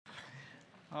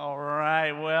All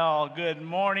right, well, good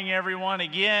morning, everyone.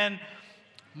 Again,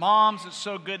 moms, it's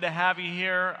so good to have you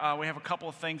here. We have a couple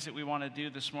of things that we want to do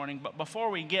this morning, but before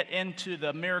we get into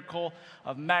the miracle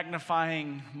of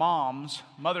magnifying moms,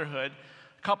 motherhood,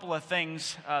 a couple of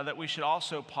things that we should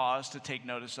also pause to take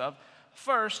notice of.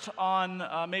 First,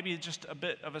 on maybe just a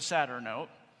bit of a sadder note,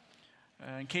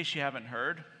 in case you haven't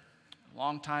heard,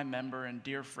 longtime member and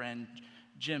dear friend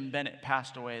Jim Bennett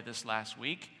passed away this last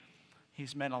week.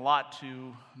 He's meant a lot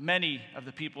to many of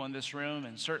the people in this room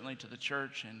and certainly to the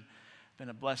church and been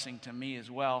a blessing to me as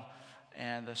well.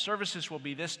 And the services will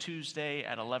be this Tuesday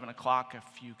at 11 o'clock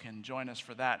if you can join us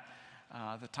for that.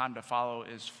 The time to follow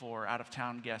is for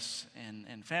out-of-town guests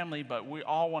and family, but we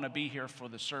all want to be here for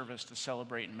the service to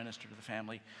celebrate and minister to the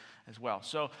family as well.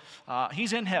 So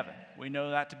he's in heaven. We know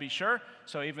that to be sure.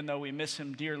 So even though we miss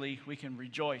him dearly, we can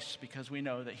rejoice because we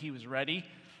know that he was ready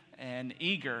and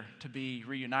eager to be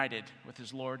reunited with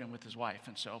his Lord and with his wife.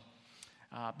 And so,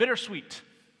 bittersweet,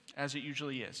 as it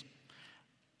usually is.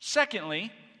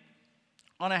 Secondly,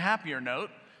 on a happier note,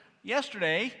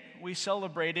 yesterday we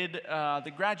celebrated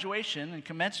the graduation and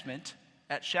commencement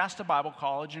at Shasta Bible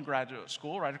College and Graduate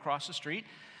School right across the street,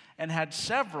 and had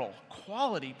several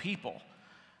quality people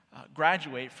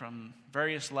graduate from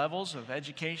various levels of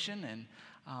education, and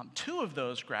two of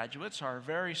those graduates are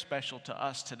very special to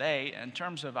us today in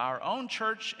terms of our own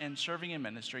church and serving in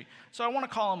ministry. So I want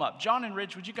to call them up. John and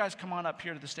Ridge, would you guys come on up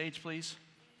here to the stage, please?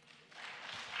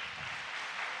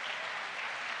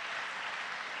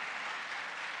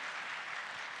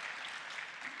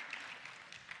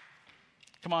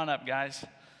 Come on up, guys.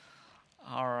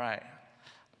 All right.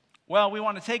 Well, we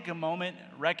want to take a moment,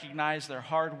 recognize their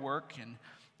hard work, and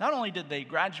not only did they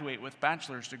graduate with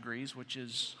bachelor's degrees, which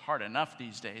is hard enough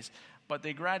these days, but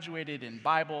they graduated in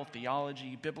Bible,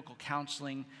 theology, biblical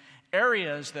counseling,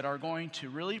 areas that are going to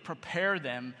really prepare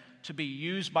them to be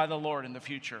used by the Lord in the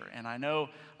future. And I know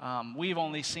we've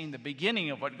only seen the beginning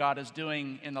of what God is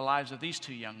doing in the lives of these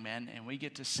two young men, and we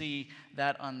get to see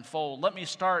that unfold. Let me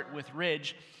start with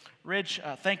Ridge. Ridge,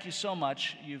 thank you so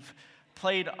much. You've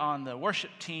played on the worship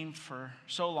team for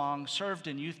so long, served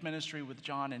in youth ministry with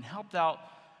John, and helped out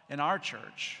in our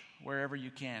church wherever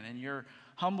you can. And your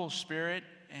humble spirit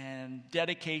and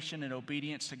dedication and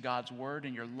obedience to God's word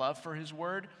and your love for his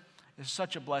word is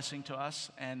such a blessing to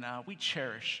us. And we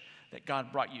cherish that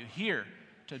God brought you here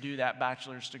to do that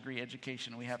bachelor's degree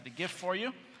education. We have the gift for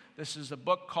you. This is a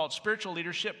book called Spiritual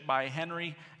Leadership by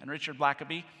Henry and Richard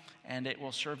Blackaby, and it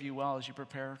will serve you well as you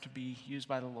prepare to be used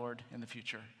by the Lord in the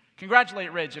future.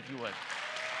 Congratulate Ridge, if you would.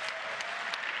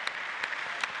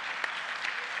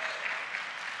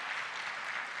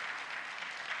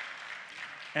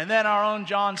 And then our own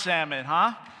John Salmon,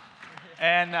 huh?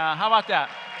 And how about that?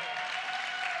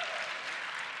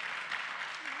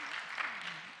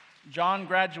 John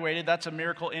graduated. That's a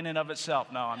miracle in and of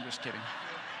itself. No, I'm just kidding.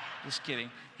 Just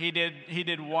kidding. He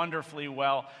did wonderfully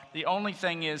well. The only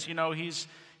thing is, you know,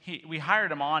 we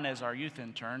hired him on as our youth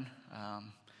intern,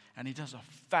 and he does a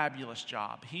fabulous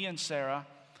job. He and Sarah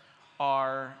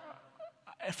are,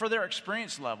 for their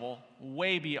experience level,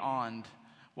 way beyond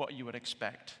what you would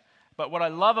expect. But what I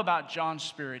love about John's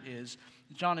spirit is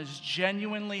John is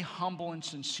genuinely humble and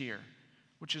sincere,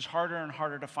 which is harder and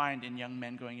harder to find in young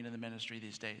men going into the ministry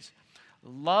these days.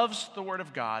 Loves the Word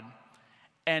of God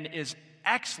and is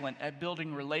excellent at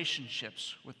building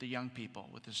relationships with the young people,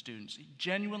 with the students. He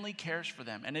genuinely cares for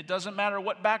them. And it doesn't matter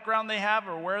what background they have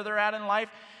or where they're at in life.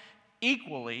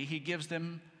 Equally, he gives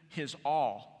them his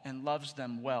all and loves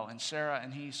them well. And Sarah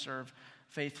and he serve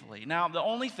faithfully. Now, the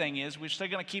only thing is, we're still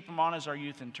going to keep him on as our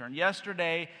youth intern.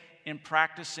 Yesterday, in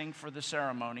practicing for the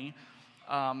ceremony,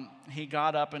 he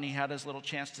got up and he had his little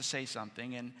chance to say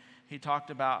something, and he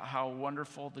talked about how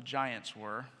wonderful the Giants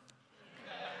were.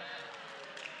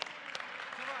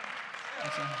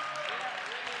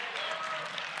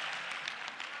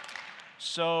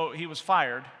 So he was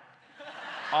fired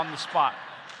on the spot.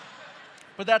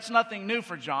 But that's nothing new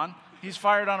for John. He's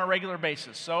fired on a regular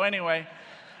basis. So anyway,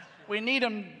 we need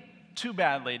him too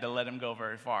badly to let him go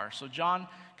very far. So John,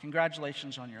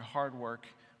 congratulations on your hard work.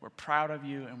 We're proud of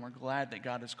you, and we're glad that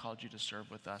God has called you to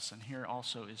serve with us. And here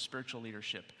also is spiritual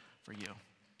leadership for you. Are you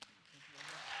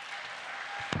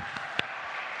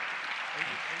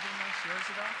going to announce yours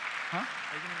at all? Huh?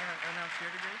 Are you going to announce your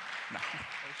degree? No.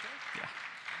 Are you sure? Yeah.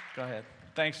 Go ahead.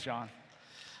 Thanks, John.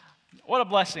 What a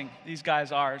blessing these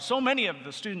guys are. So many of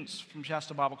the students from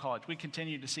Shasta Bible College, we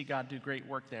continue to see God do great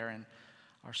work there and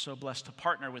are so blessed to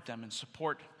partner with them and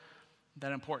support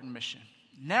that important mission.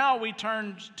 Now we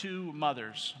turn to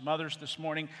mothers. Mothers this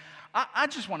morning. I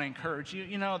just want to encourage you.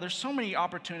 You know, there's so many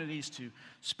opportunities to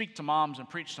speak to moms and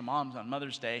preach to moms on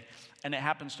Mother's Day, and it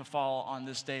happens to fall on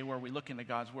this day where we look into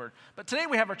God's Word. But today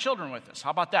we have our children with us. How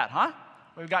about that, huh?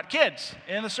 We've got kids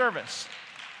in the service.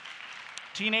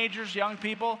 Teenagers, young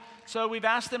people. So we've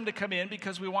asked them to come in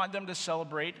because we want them to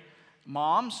celebrate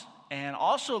moms and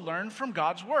also learn from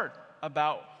God's Word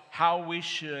about how we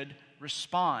should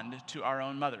respond to our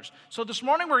own mothers. So this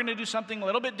morning we're going to do something a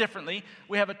little bit differently.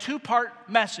 We have a two-part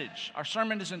message. Our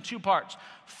sermon is in two parts.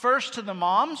 First to the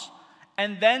moms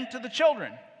and then to the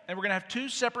children. And we're going to have two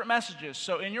separate messages.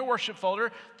 So in your worship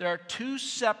folder, there are two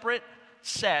separate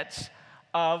sets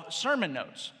of sermon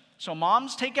notes. So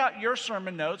moms, take out your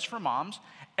sermon notes for moms,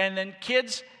 and then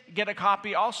kids get a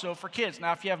copy also for kids.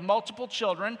 Now, if you have multiple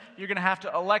children, you're going to have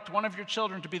to elect one of your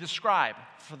children to be the scribe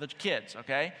for the kids,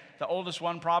 okay? The oldest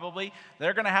one probably.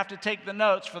 They're going to have to take the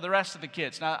notes for the rest of the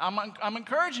kids. Now, I'm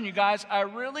encouraging you guys. I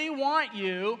really want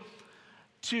you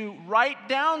to write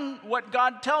down what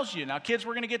God tells you. Now, kids,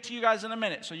 we're going to get to you guys in a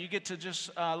minute, so you get to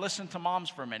just listen to moms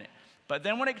for a minute. But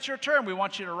then when it's your turn, we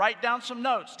want you to write down some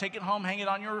notes, take it home, hang it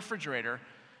on your refrigerator,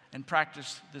 and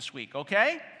practice this week,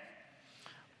 okay?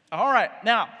 All right,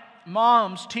 now,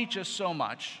 moms teach us so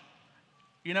much.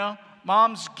 You know,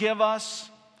 moms give us,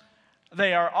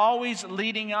 they are always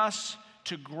leading us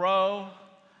to grow.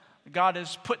 God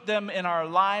has put them in our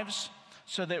lives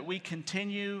so that we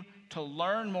continue to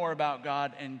learn more about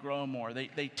God and grow more.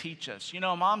 They teach us. You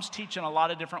know, moms teach in a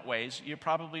lot of different ways. You're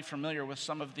probably familiar with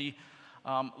some of the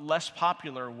less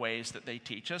popular ways that they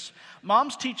teach us.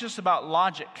 Moms teach us about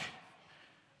logic.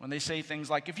 When they say things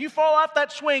like, if you fall off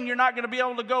that swing, you're not going to be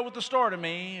able to go with the store to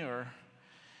me. Or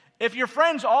if your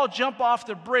friends all jump off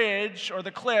the bridge or the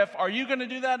cliff, are you going to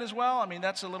do that as well? I mean,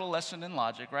 that's a little lesson in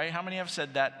logic, right? How many have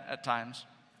said that at times?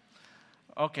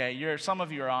 Okay, some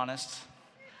of you are honest.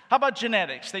 How about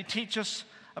genetics? They teach us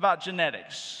about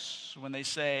genetics when they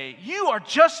say, you are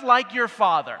just like your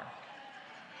father.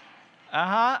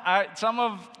 Some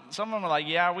of them are like,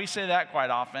 yeah, we say that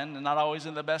quite often, and not always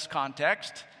in the best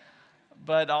context.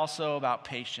 But also about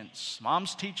patience.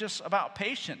 Moms teach us about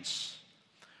patience.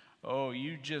 Oh,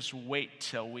 you just wait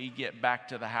till we get back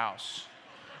to the house.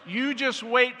 You just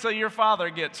wait till your father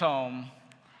gets home,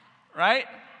 right?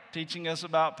 Teaching us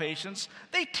about patience.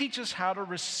 They teach us how to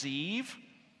receive.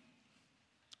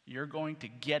 You're going to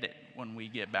get it when we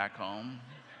get back home.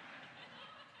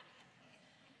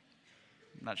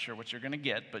 I'm not sure what you're going to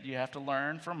get, but you have to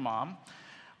learn from mom.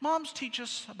 Moms teach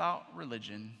us about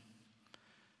religion.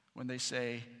 When they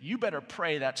say, you better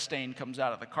pray that stain comes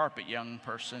out of the carpet, young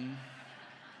person.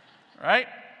 Right?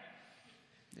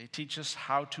 They teach us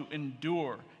how to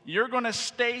endure. You're going to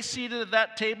stay seated at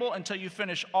that table until you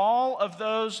finish all of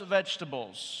those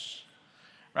vegetables.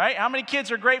 Right? How many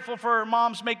kids are grateful for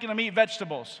moms making them eat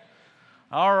vegetables?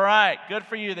 All right, good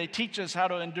for you. They teach us how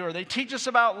to endure. They teach us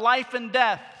about life and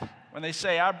death. When they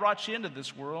say, I brought you into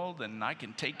this world and I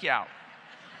can take you out.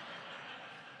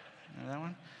 You know that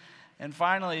one? And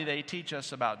finally, they teach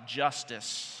us about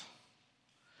justice.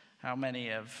 How many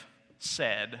have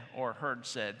said or heard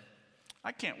said,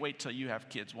 I can't wait till you have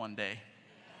kids one day.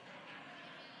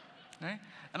 Okay?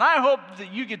 And I hope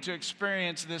that you get to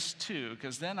experience this too,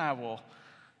 because then I will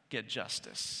get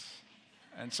justice.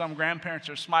 And some grandparents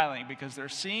are smiling because they're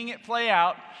seeing it play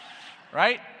out,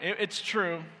 right? It's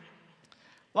true.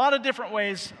 A lot of different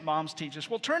ways moms teach us.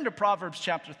 We'll turn to Proverbs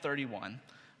chapter 31.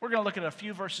 We're going to look at a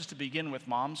few verses to begin with,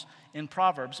 moms, in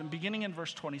Proverbs, and beginning in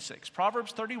verse 26.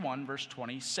 Proverbs 31, verse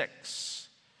 26.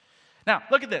 Now,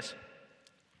 look at this.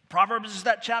 Proverbs is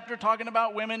that chapter talking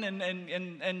about women,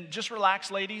 and just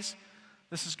relax, ladies.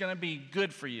 This is going to be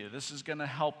good for you. This is going to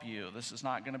help you. This is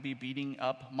not going to be beating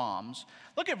up moms.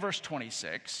 Look at verse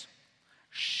 26.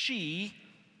 She,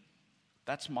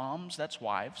 that's moms, that's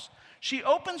wives. She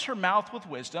opens her mouth with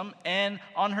wisdom, and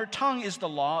on her tongue is the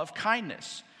law of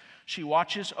kindness. She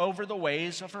watches over the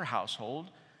ways of her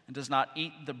household and does not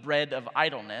eat the bread of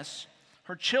idleness.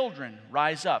 Her children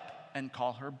rise up and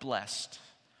call her blessed.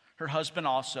 Her husband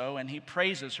also, and he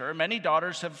praises her. Many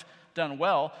daughters have done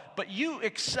well, but you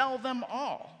excel them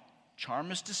all. Charm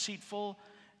is deceitful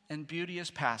and beauty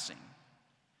is passing.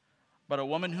 But a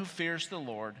woman who fears the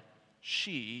Lord,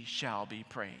 she shall be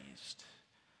praised.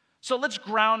 So let's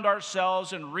ground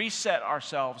ourselves and reset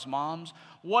ourselves, moms.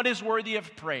 What is worthy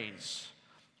of praise?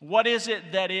 What is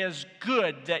it that is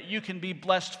good that you can be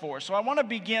blessed for? So I want to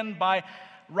begin by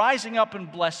rising up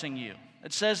and blessing you.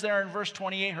 It says there in verse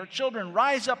 28, her children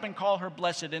rise up and call her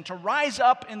blessed. And to rise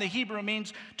up in the Hebrew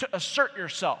means to assert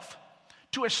yourself,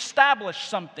 to establish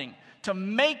something, to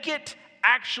make it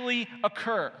actually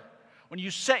occur. When you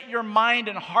set your mind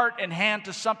and heart and hand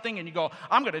to something and you go,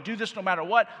 I'm going to do this no matter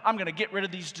what. I'm going to get rid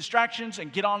of these distractions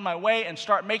and get on my way and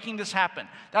start making this happen.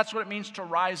 That's what it means to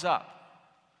rise up.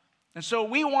 And so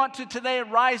we want to today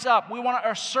rise up. We want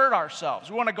to assert ourselves.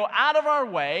 We want to go out of our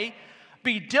way,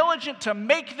 be diligent to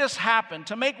make this happen,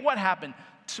 to make what happen?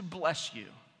 To bless you.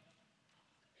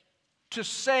 To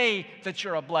say that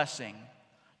you're a blessing.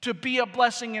 To be a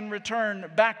blessing in return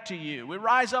back to you. We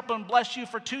rise up and bless you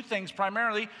for two things,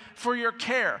 primarily for your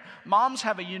care. Moms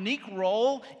have a unique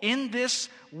role in this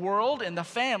world, in the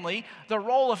family, the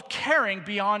role of caring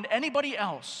beyond anybody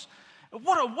else.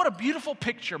 What a beautiful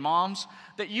picture, moms,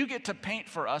 that you get to paint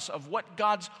for us of what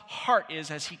God's heart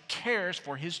is as He cares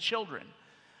for His children.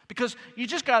 Because you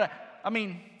just gotta,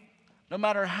 no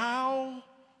matter how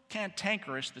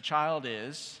cantankerous the child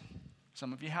is,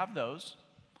 some of you have those,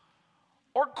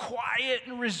 or quiet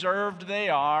and reserved they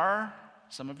are.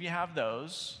 Some of you have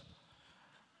those.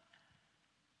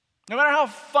 No matter how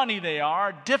funny they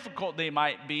are, difficult they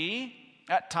might be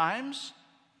at times,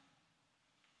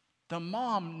 the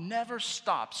mom never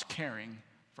stops caring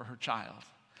for her child.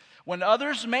 When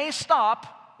others may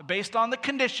stop, based on the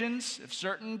conditions, if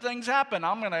certain things happen,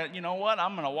 I'm going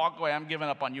to walk away, I'm giving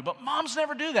up on you. But moms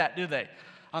never do that, do they,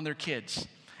 on their kids?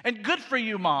 And good for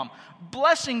you, mom.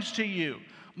 Blessings to you.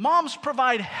 Moms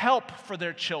provide help for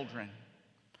their children.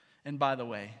 And by the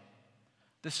way,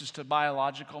 this is to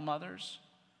biological mothers.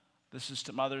 This is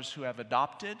to mothers who have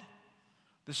adopted.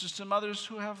 This is to mothers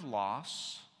who have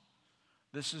lost.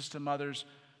 This is to mothers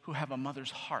who have a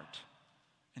mother's heart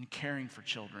in caring for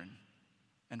children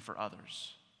and for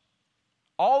others.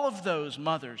 All of those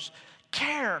mothers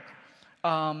care,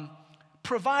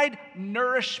 provide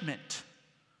nourishment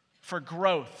for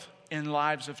growth in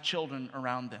lives of children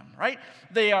around them, right?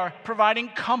 They are providing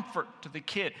comfort to the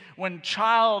kid. When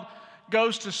child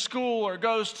goes to school or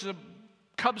goes to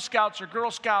Cub Scouts or Girl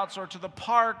Scouts or to the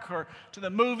park or to the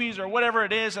movies or whatever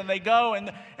it is, and they go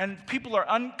and people are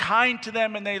unkind to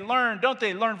them, and they learn, don't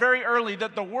they, learn very early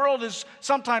that the world is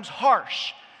sometimes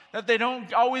harsh, that they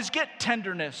don't always get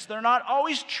tenderness. They're not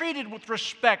always treated with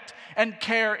respect and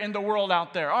care in the world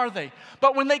out there, are they?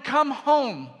 But when they come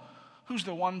home, who's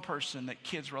the one person that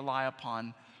kids rely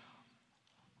upon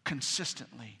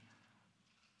consistently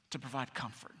to provide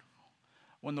comfort?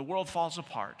 When the world falls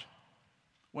apart,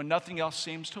 when nothing else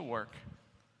seems to work,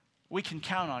 we can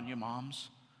count on you, moms,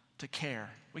 to care.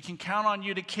 We can count on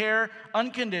you to care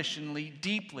unconditionally,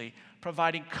 deeply,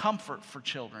 providing comfort for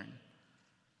children,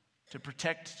 to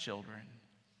protect children.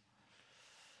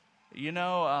 You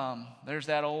know, there's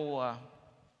that old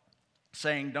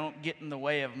saying, don't get in the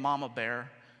way of Mama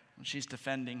Bear when she's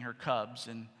defending her cubs.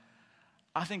 And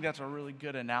I think that's a really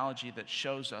good analogy that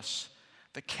shows us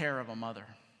the care of a mother.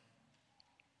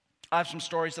 I have some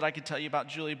stories that I could tell you about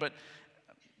Julie, but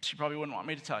she probably wouldn't want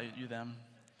me to tell you them.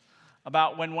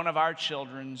 About when one of our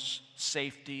children's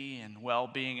safety and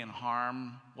well-being and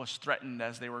harm was threatened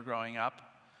as they were growing up.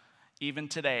 Even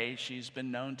today, she's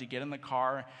been known to get in the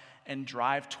car and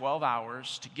drive 12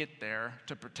 hours to get there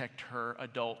to protect her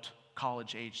adult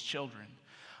college-age children.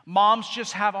 Moms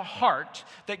just have a heart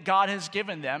that God has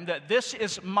given them, that this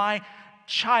is my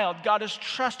child. God has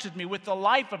trusted me with the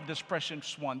life of this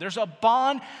precious one. There's a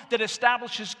bond that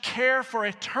establishes care for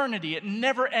eternity. It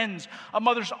never ends. A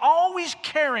mother's always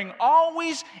caring,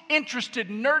 always interested,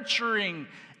 nurturing,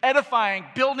 edifying,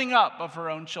 building up of her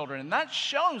own children. And that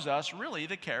shows us really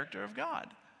the character of God,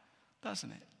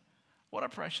 doesn't it? What a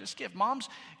precious gift. Moms,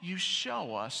 you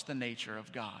show us the nature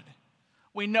of God.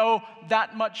 We know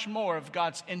that much more of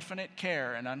God's infinite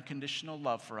care and unconditional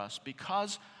love for us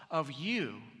because of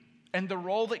you and the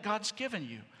role that God's given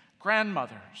you.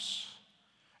 Grandmothers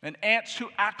and aunts who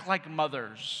act like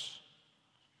mothers.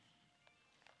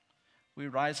 We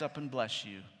rise up and bless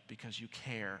you because you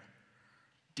care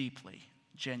deeply,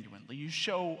 genuinely. You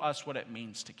show us what it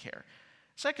means to care.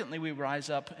 Secondly, we rise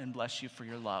up and bless you for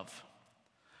your love.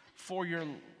 For your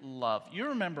love. You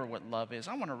remember what love is.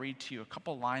 I want to read to you a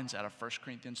couple lines out of 1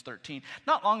 Corinthians 13.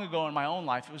 Not long ago in my own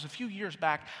life, it was a few years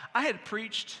back, I had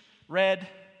preached, read,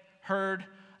 heard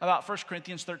about 1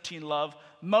 Corinthians 13 love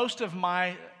most of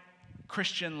my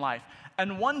Christian life.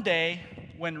 And one day,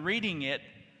 when reading it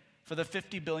for the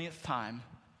 50 billionth time,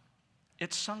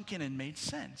 it sunk in and made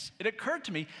sense. It occurred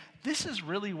to me, this is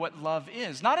really what love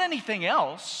is. Not anything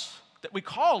else that we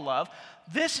call love.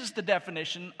 This is the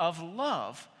definition of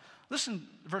love. Listen,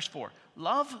 verse 4.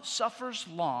 Love suffers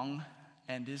long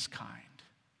and is kind.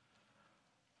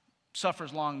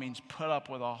 Suffers long means put up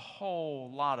with a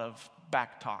whole lot of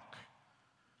back talk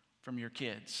from your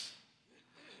kids.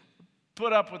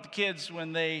 Put up with the kids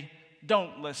when they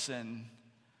don't listen,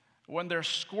 when they're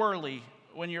squirrely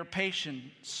when your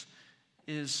patience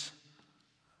is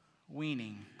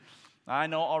weaning. I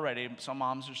know already some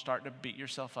moms are starting to beat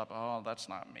yourself up. Oh, that's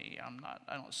not me.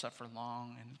 I don't suffer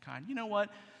long and kind. You know what?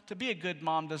 To be a good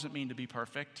mom doesn't mean to be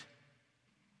perfect.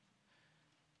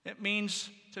 It means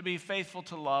to be faithful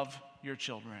to love your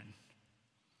children.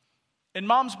 And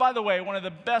moms, by the way, one of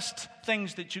the best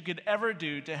things that you could ever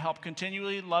do to help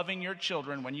continually loving your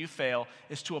children when you fail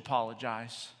is to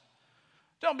apologize.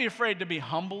 Don't be afraid to be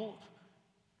humble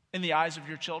in the eyes of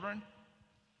your children.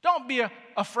 Don't be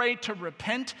afraid to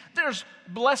repent. There's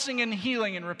blessing and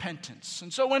healing in repentance.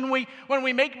 And so when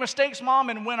we make mistakes,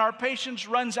 Mom, and when our patience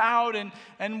runs out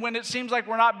and when it seems like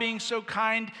we're not being so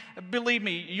kind, believe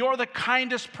me, you're the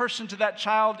kindest person to that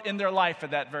child in their life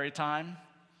at that very time.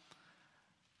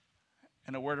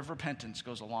 And a word of repentance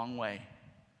goes a long way.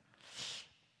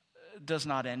 Does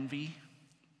not envy.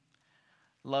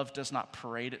 Love does not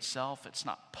parade itself. It's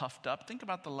not puffed up. Think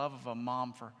about the love of a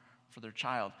mom for their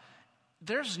child.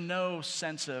 There's no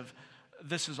sense of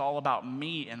this is all about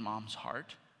me in mom's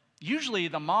heart. Usually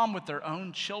the mom with their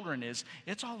own children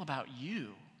it's all about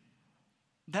you.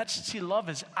 Love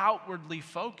is outwardly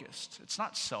focused. It's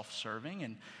not self-serving,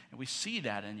 and we see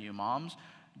that in you, moms.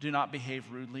 Do not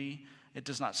behave rudely. It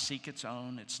does not seek its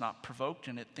own. It's not provoked,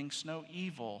 and it thinks no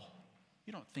evil.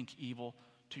 You don't think evil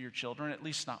to your children, at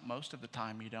least not most of the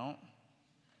time you don't.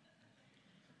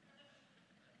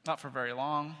 Not for very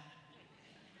long.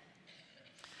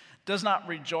 Does not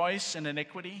rejoice in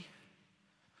iniquity,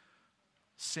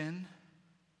 sin,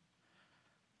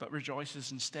 but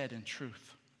rejoices instead in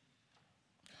truth.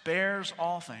 Bears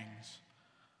all things,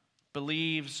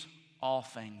 believes all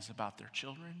things about their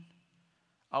children,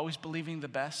 always believing the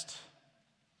best,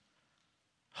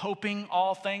 hoping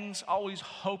all things, always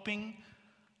hoping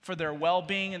for their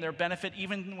well-being and their benefit.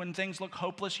 Even when things look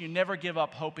hopeless, you never give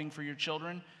up hoping for your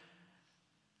children.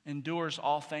 Endures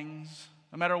all things.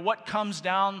 No matter what comes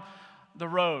down the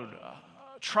road,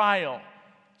 trial,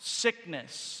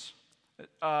 sickness,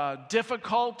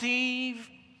 difficulty,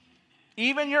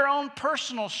 even your own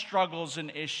personal struggles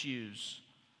and issues,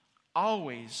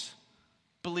 always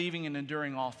believing and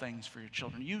enduring all things for your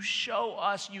children. You show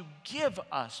us, you give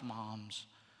us, moms,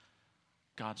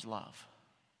 God's love.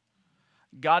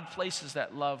 God places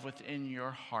that love within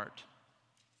your heart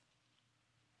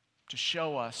to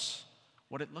show us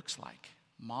what it looks like.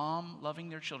 Mom loving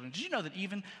their children. Did you know that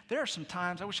there are some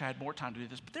times, I wish I had more time to do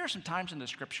this, but there are some times in the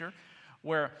scripture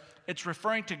where it's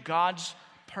referring to God's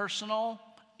personal,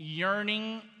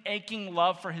 yearning, aching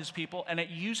love for his people, and it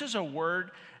uses a word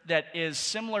that is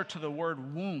similar to the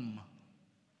word womb.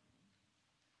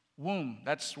 Womb,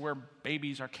 that's where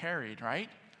babies are carried, right?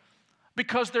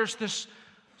 Because there's this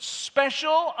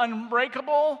special,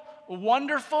 unbreakable,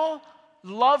 wonderful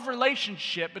love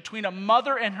relationship between a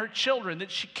mother and her children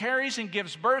that she carries and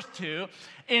gives birth to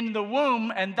in the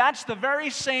womb, and that's the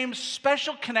very same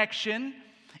special connection,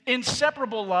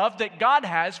 inseparable love that God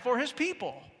has for his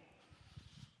people.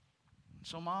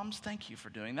 So moms, thank you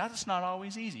for doing that. It's not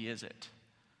always easy, is it?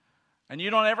 And you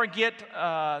don't ever get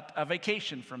a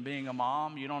vacation from being a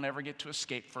mom. You don't ever get to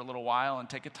escape for a little while and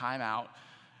take a time out.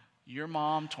 You're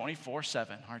mom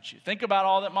 24/7, aren't you? Think about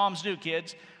all that moms do,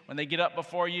 kids. When they get up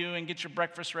before you and get your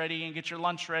breakfast ready and get your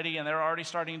lunch ready, and they're already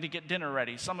starting to get dinner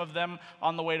ready. Some of them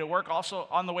on the way to work, also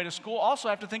on the way to school, also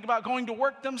have to think about going to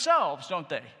work themselves, don't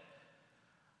they?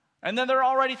 And then they're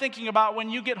already thinking about when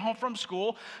you get home from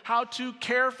school, how to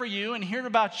care for you and hear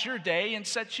about your day and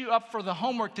set you up for the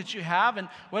homework that you have and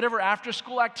whatever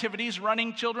after-school activities,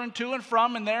 running children to and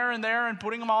from and there and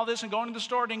putting them all this and going to the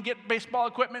store and get baseball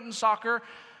equipment and soccer,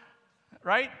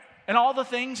 right? And all the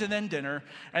things, and then dinner,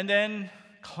 and then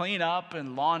clean up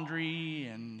and laundry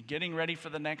and getting ready for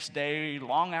the next day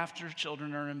long after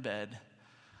children are in bed.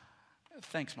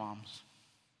 Thanks, moms.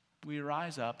 We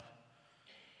rise up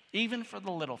even for the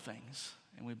little things,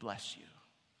 and we bless you.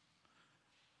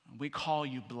 We call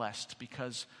you blessed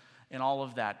because in all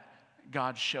of that,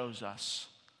 God shows us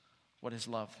what his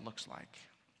love looks like.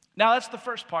 Now, that's the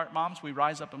first part, moms. We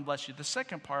rise up and bless you. The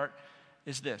second part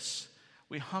is this.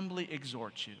 We humbly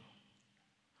exhort you.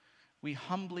 We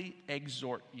humbly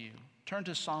exhort you. Turn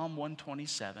to Psalm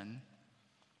 127.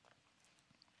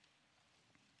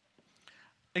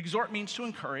 Exhort means to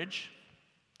encourage.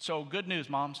 So good news,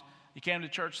 moms. You came to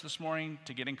church this morning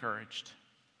to get encouraged.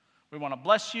 We want to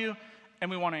bless you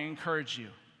and we want to encourage you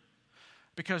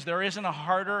because there isn't a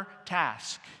harder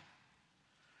task.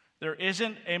 There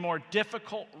isn't a more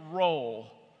difficult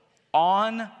role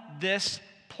on this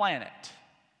planet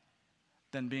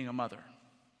than being a mother.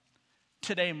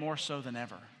 Today more so than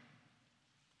ever.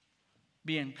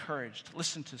 Be encouraged.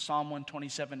 Listen to Psalm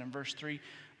 127 and verse 3.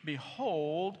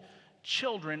 Behold,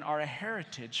 children are a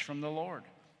heritage from the Lord.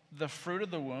 The fruit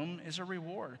of the womb is a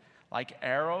reward. Like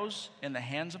arrows in the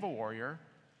hands of a warrior,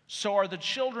 so are the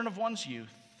children of one's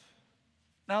youth.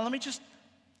 Now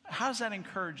how's that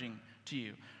encouraging to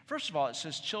you? First of all, it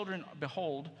says, children,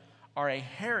 behold, are a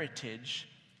heritage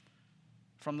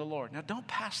from the Lord. Now don't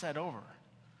pass that over.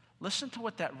 Listen to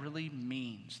what that really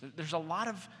means. There's a lot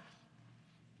of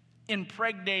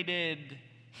impregnated,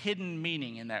 hidden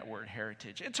meaning in that word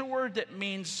heritage. It's a word that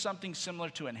means something similar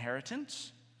to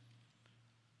inheritance,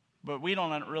 but we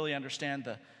don't really understand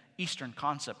the Eastern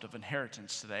concept of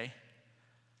inheritance today.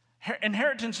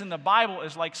 Inheritance in the Bible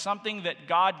is like something that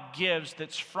God gives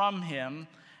that's from Him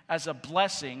as a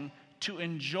blessing to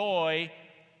enjoy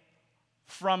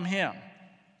from Him.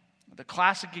 The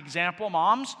classic example,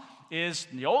 moms, is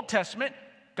in the Old Testament,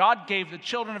 God gave the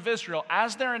children of Israel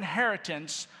as their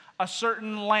inheritance a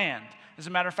certain land. As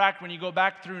a matter of fact, when you go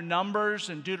back through Numbers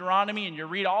and Deuteronomy and you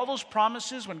read all those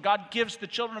promises, when God gives the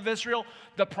children of Israel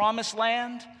the promised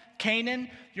land, Canaan,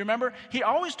 you remember? He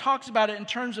always talks about it in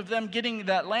terms of them getting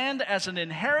that land as an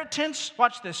inheritance,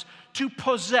 watch this, to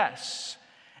possess.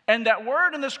 And that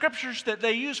word in the scriptures that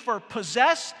they use for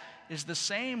possess is the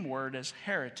same word as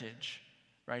heritage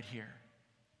right here.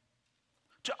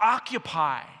 To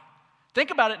occupy.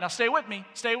 Think about it. Now stay with me.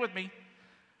 Stay with me.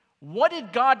 What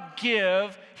did God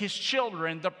give His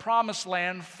children the promised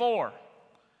land for?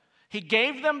 He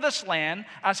gave them this land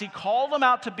as He called them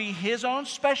out to be His own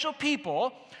special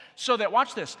people so that,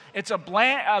 watch this, it's a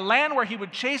land where He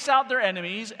would chase out their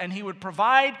enemies and He would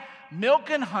provide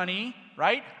milk and honey,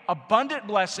 right? Abundant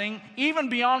blessing, even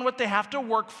beyond what they have to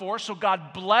work for. So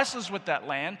God blesses with that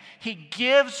land. He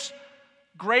gives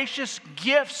gracious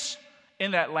gifts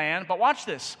in that land. But watch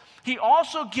this. He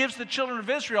also gives the children of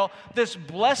Israel this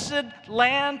blessed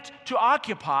land to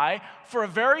occupy for a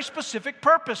very specific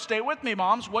purpose. Stay with me,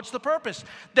 moms. What's the purpose?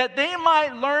 That they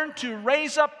might learn to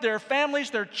raise up their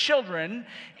families, their children,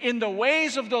 in the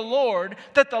ways of the Lord,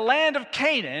 that the land of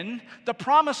Canaan, the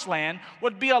promised land,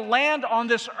 would be a land on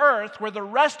this earth where the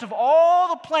rest of all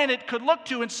the planet could look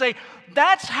to and say,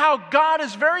 that's how God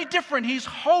is very different. He's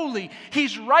holy.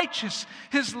 He's righteous.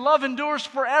 His love endures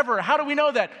forever. How do we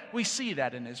know that? We see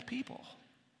that in His people.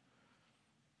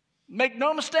 Make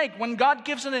no mistake, when God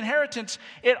gives an inheritance,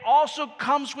 it also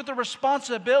comes with a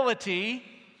responsibility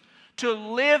to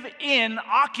live in,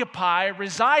 occupy,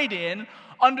 reside in,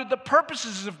 under the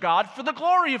purposes of God for the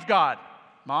glory of God.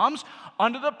 Moms,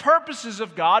 under the purposes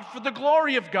of God for the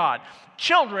glory of God.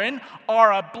 Children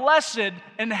are a blessed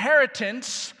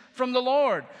inheritance from the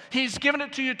Lord. He's given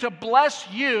it to you to bless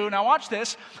you. Now watch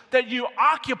this, that you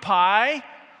occupy,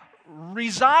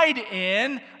 reside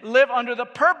in, live under the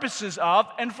purposes of,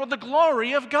 and for the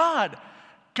glory of God.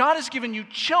 God has given you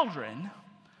children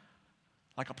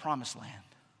like a promised land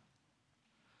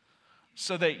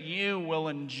so that you will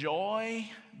enjoy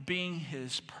being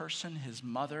His person, His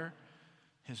mother,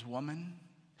 His woman,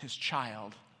 His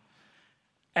child.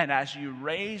 And as you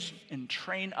raise and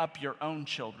train up your own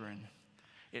children,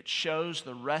 it shows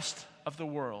the rest of the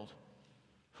world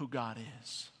who God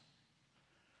is.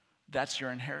 That's your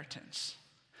inheritance.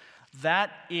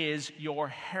 That is your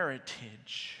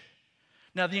heritage.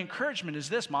 Now, the encouragement is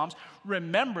this, moms.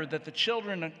 Remember that the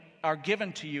children are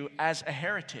given to you as a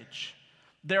heritage.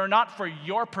 They're not for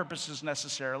your purposes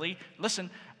necessarily. Listen,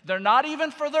 they're not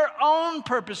even for their own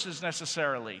purposes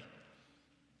necessarily.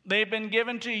 They've been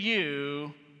given to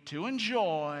you to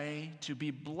enjoy, to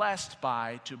be blessed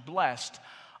by, to blessed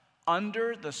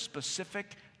under the specific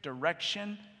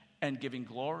direction and giving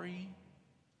glory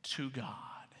to God.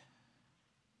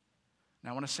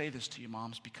 Now I want to say this to you,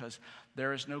 moms, because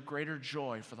there is no greater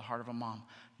joy for the heart of a mom.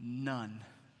 None.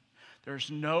 There's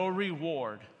no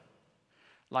reward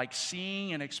like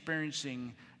seeing and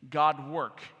experiencing God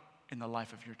work in the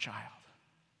life of your child.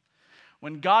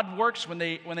 When God works, when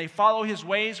they follow His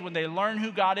ways, when they learn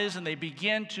who God is and they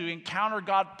begin to encounter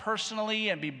God personally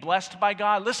and be blessed by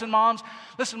God. Listen, moms,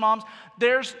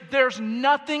 there's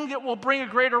nothing that will bring a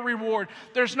greater reward.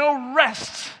 There's no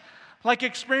rest like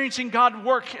experiencing God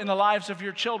work in the lives of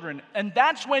your children. And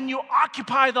that's when you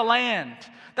occupy the land.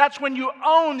 That's when you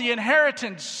own the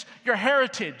inheritance, your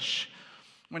heritage.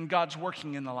 When God's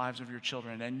working in the lives of your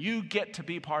children and you get to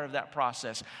be part of that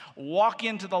process. Walk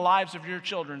into the lives of your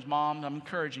children, mom, I'm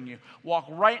encouraging you. Walk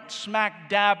right smack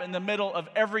dab in the middle of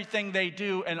everything they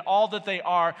do and all that they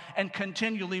are and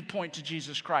continually point to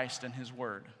Jesus Christ and His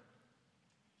Word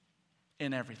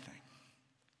in everything.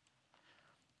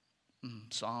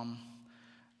 Psalm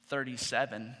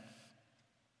 37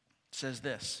 says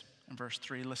this in verse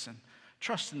 3, listen,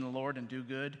 trust in the Lord and do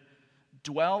good,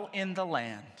 dwell in the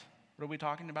land. What are we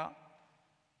talking about?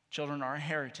 Children are a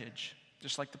heritage,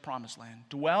 just like the promised land.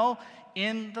 Dwell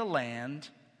in the land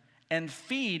and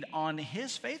feed on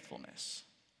his faithfulness.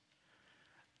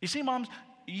 You see, moms,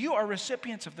 you are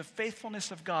recipients of the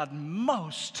faithfulness of God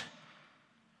most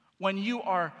when you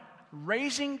are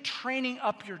training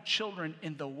up your children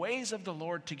in the ways of the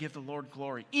Lord to give the Lord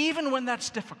glory, even when that's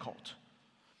difficult.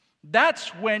 That's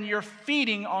when you're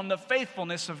feeding on the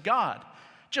faithfulness of God,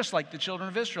 just like the children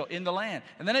of Israel in the land.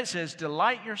 And then it says,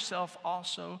 delight yourself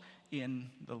also in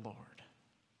the Lord.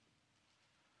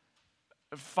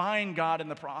 Find God in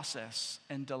the process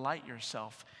and delight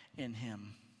yourself in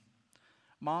him.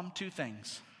 Mom, 2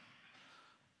 things.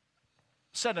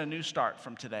 Set a new start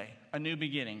from today, a new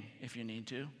beginning if you need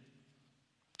to.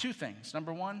 2 things.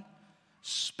 Number 1,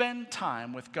 spend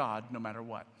time with God no matter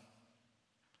what.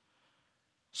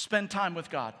 Spend time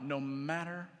with God no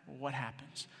matter what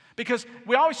happens. Because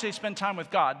we always say spend time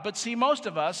with God, but see, most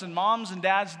of us, and moms and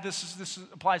dads, this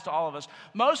applies to all of us,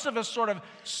 most of us sort of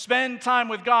spend time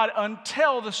with God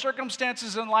until the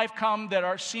circumstances in life come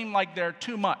that seem like they're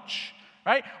too much.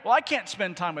 Right? Well, I can't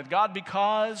spend time with God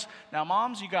because, now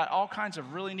moms, you got all kinds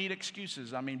of really neat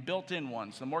excuses. I mean, built-in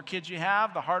ones. The more kids you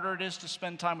have, the harder it is to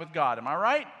spend time with God. Am I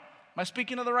right? Am I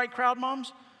speaking to the right crowd,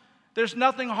 moms? There's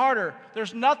nothing harder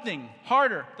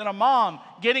than a mom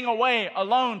getting away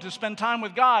alone to spend time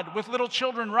with God with little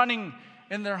children running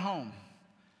in their home.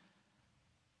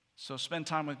 So spend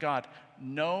time with God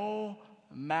no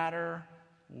matter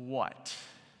what.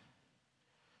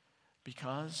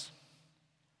 Because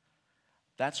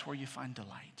that's where you find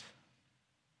delight.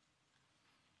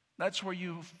 That's where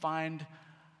you find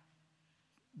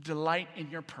delight in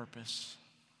your purpose.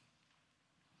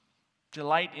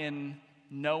 Delight in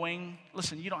knowing,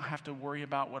 listen, you don't have to worry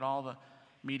about what all the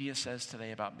media says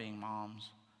today about being moms.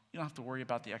 You don't have to worry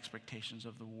about the expectations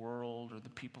of the world or the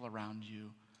people around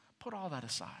you. Put all that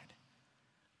aside.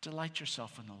 Delight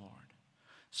yourself in the Lord.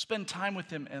 Spend time with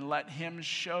him and let him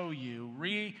show you,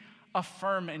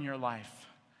 reaffirm in your life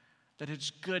that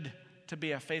it's good to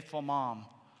be a faithful mom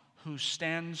who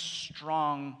stands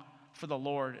strong for the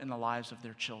Lord in the lives of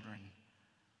their children.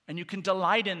 And you can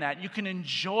delight in that. You can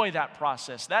enjoy that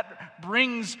process. That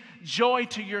brings joy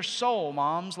to your soul,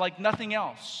 moms, like nothing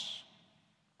else.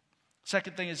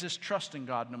 Second thing is this: trust in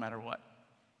God no matter what.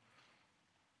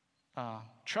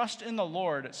 Trust in the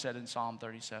Lord, it said in Psalm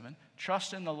 37.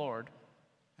 Trust in the Lord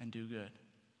and do good.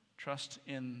 Trust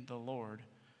in the Lord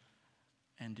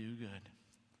and do good.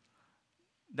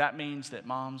 That means that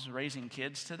moms raising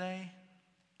kids today,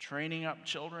 training up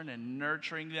children and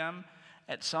nurturing them,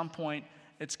 at some point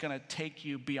it's going to take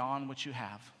you beyond what you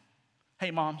have. Hey,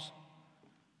 moms,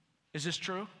 is this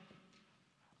true?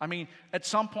 I mean, at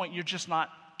some point you're just not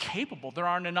capable. There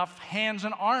aren't enough hands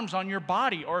and arms on your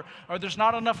body, or there's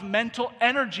not enough mental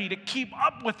energy to keep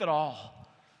up with it all.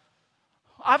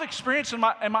 I've experienced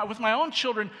with my own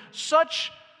children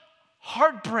such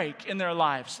heartbreak in their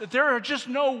lives that there are just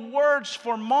no words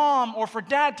for mom or for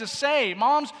dad to say.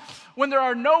 Moms, when there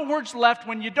are no words left,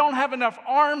 when you don't have enough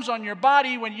arms on your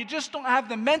body, when you just don't have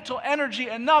the mental energy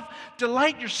enough,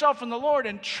 delight yourself in the Lord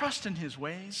and trust in his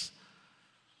ways.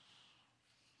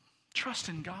 Trust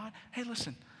in God. Hey,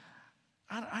 listen,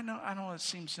 I know it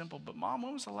seems simple, but mom,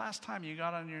 when was the last time you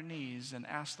got on your knees and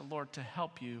asked the Lord to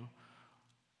help you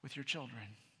with your children?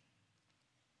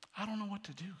 I don't know what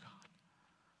to do, God.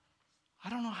 I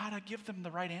don't know how to give them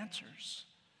the right answers.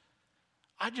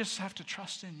 I just have to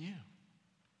trust in you.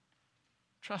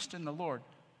 Trust in the Lord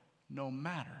no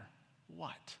matter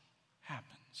what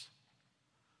happens.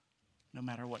 No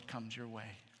matter what comes your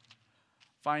way.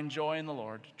 Find joy in the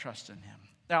Lord. Trust in him.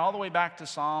 Now, all the way back to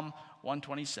Psalm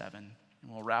 127,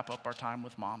 and we'll wrap up our time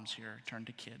with moms here. Turn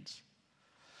to kids.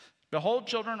 Behold,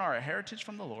 children are a heritage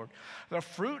from the Lord. The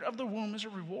fruit of the womb is a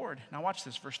reward. Now watch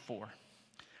this, verse 4.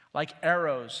 Like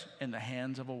arrows in the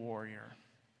hands of a warrior.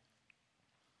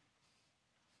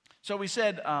 So we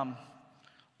said,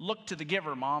 look to the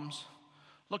giver, moms.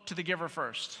 Look to the giver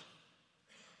first.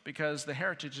 Because the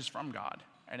heritage is from God,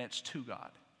 and it's to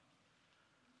God.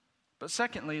 But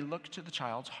secondly, look to the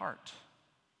child's heart.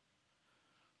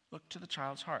 Look to the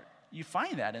child's heart. You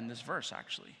find that in this verse,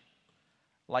 actually.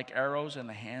 Like arrows in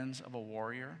the hands of a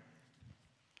warrior.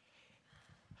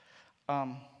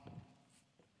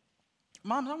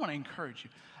 Moms, I want to encourage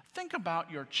you. Think about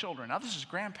your children. Now, this is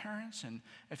grandparents, and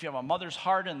if you have a mother's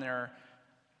heart and there are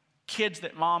kids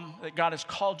that God has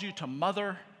called you to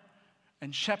mother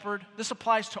and shepherd, this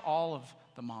applies to all of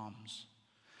the moms.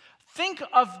 Think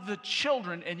of the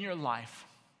children in your life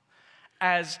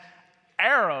as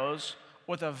arrows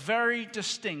with a very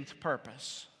distinct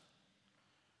purpose.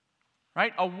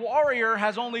 right? A warrior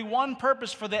has only one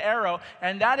purpose for the arrow,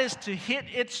 and that is to hit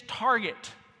its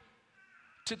target,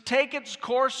 to take its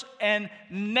course and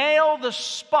nail the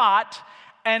spot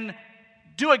and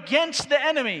do against the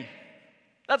enemy.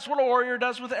 That's what a warrior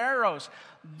does with arrows.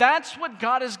 That's what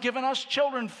God has given us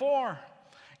children for.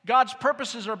 God's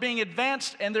purposes are being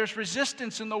advanced, and there's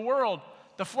resistance in the world,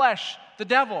 the flesh, the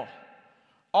devil.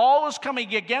 All is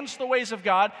coming against the ways of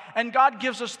God, and God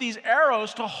gives us these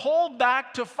arrows to hold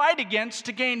back, to fight against,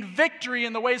 to gain victory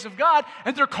in the ways of God,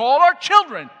 and they're called our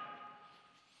children.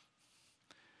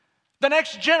 The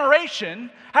next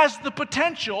generation has the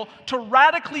potential to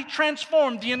radically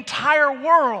transform the entire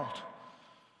world.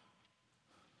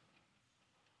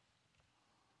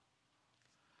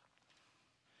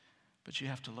 But you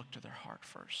have to look to their heart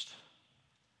first.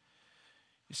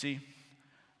 You see,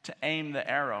 to aim the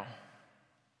arrow,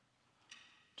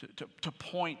 to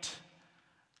point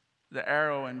the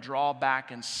arrow and draw back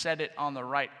and set it on the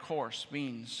right course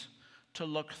means to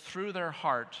look through their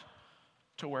heart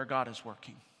to where God is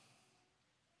working.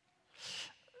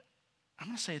 I'm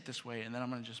going to say it this way, and then I'm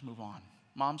going to just move on.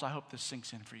 Moms, I hope this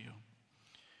sinks in for you.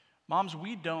 Moms,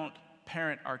 we don't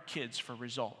parent our kids for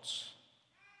results.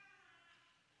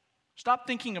 Stop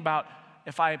thinking about,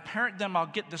 if I parent them, I'll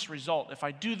get this result. If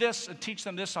I do this and teach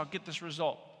them this, I'll get this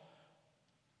result.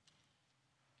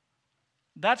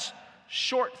 That's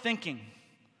short thinking.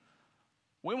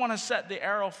 We want to set the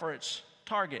arrow for its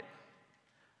target.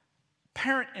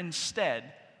 Parent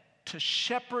instead to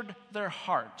shepherd their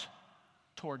heart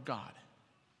toward God.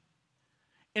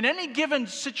 In any given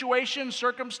situation,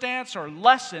 circumstance, or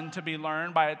lesson to be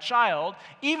learned by a child,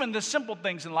 even the simple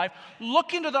things in life,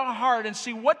 look into their heart and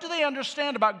see, what do they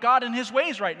understand about God and His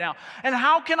ways right now? And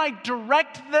how can I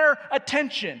direct their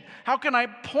attention? How can I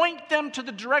point them to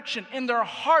the direction in their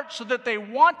heart so that they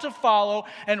want to follow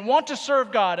and want to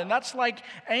serve God? And that's like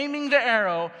aiming the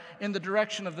arrow in the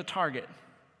direction of the target.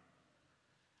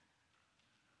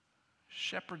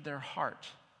 Shepherd their heart.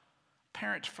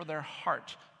 Parent for their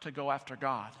heart to go after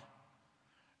God.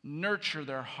 Nurture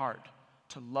their heart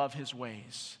to love His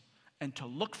ways and to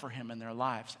look for Him in their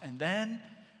lives. And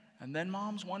then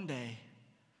moms, one day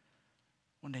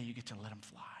you get to let them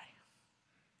fly.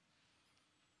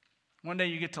 One day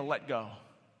you get to let go.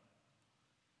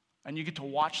 And you get to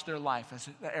watch their life as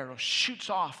the arrow shoots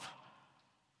off.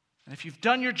 And if you've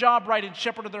done your job right and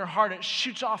shepherded their heart, it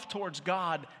shoots off towards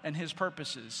God and His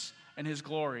purposes and His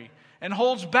glory, and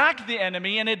holds back the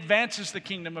enemy and advances the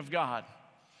kingdom of God.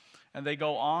 And they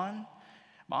go on.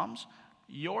 Moms,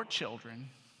 your children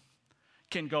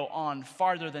can go on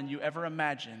farther than you ever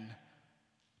imagined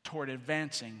toward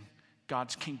advancing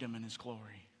God's kingdom and His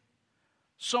glory.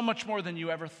 So much more than you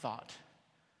ever thought.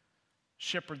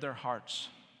 Shepherd their hearts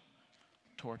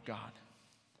toward God.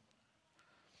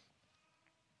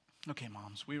 Okay,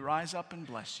 moms, we rise up and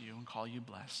bless you and call you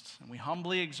blessed. And we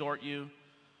humbly exhort you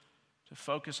to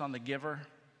focus on the giver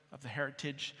of the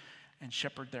heritage and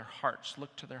shepherd their hearts.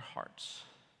 Look to their hearts.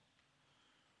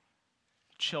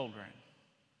 Children.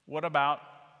 What about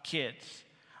kids?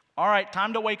 All right,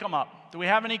 time to wake them up. Do we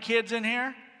have any kids in here?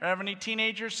 Do we have any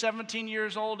teenagers, 17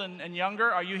 years old and younger?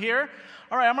 Are you here?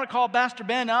 All right, I'm going to call Pastor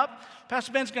Ben up.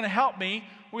 Pastor Ben's going to help me.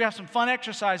 We have some fun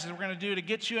exercises we're going to do to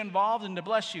get you involved and to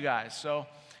bless you guys. So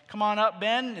come on up,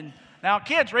 Ben. And now,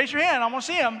 kids, raise your hand. I want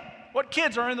to see them. What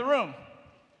kids are in the room?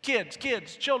 Kids,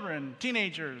 children,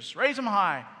 teenagers, raise them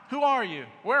high. Who are you?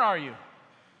 Where are you?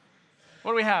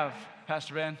 What do we have,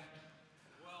 Pastor Ben?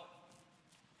 Well,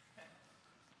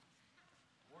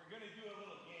 we're going to do a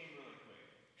little game really quick,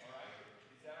 all right?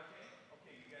 Is that okay?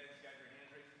 Okay, you guys got your hands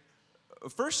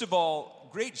raised? First of all,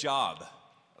 great job.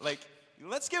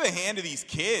 Let's give a hand to these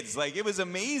kids. It was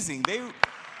amazing. They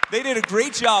did a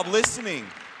great job listening.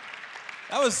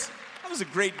 That was a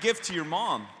great gift to your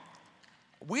mom.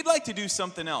 We'd like to do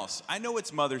something else. I know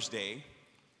it's Mother's Day,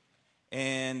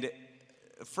 and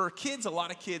for kids, a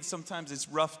lot of kids, sometimes it's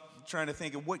rough trying to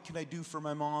think of what can I do for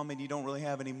my mom, and you don't really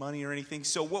have any money or anything.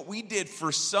 So what we did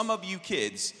for some of you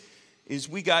kids is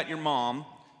we got your mom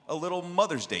a little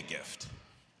Mother's Day gift,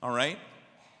 all right?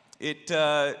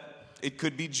 It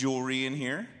could be jewelry in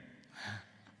here,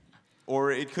 or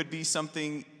it could be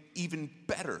something even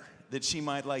better that she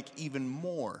might like even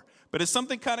more. But it's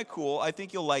something kind of cool. I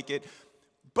think you'll like it.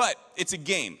 But it's a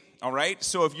game, all right?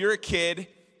 So if you're a kid,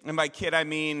 and by kid I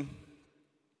mean,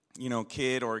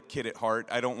 kid or kid at heart.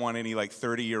 I don't want any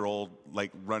 30-year-old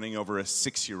running over a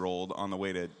 6-year-old on the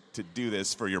way to do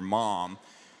this for your mom.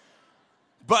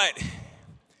 But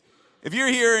if you're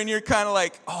here and you're kind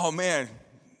of oh man,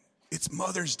 it's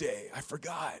Mother's Day, I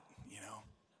forgot,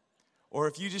 Or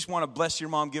if you just want to bless your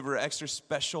mom, give her an extra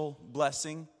special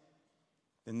blessing,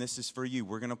 then this is for you.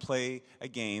 We're going to play a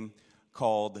game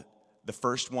called The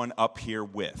First One Up Here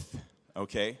With,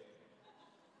 okay?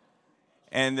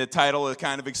 And the title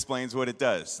kind of explains what it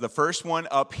does. The first one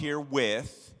up here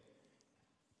with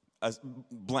a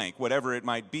blank, whatever it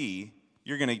might be,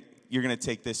 you're gonna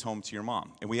take this home to your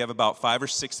mom. And we have about 5 or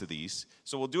 6 of these.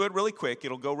 So we'll do it really quick.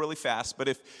 It'll go really fast. But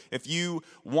if you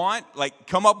want,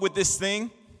 come up with this thing,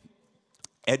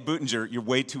 Ed Buttinger, you're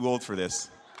way too old for this.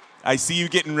 I see you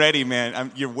getting ready,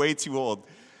 man. You're way too old.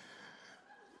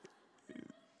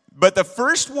 But the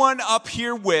first one up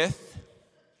here with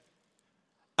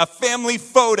a family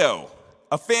photo.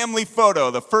 A family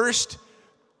photo. The first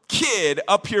kid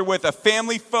up here with a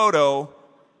family photo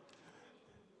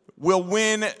will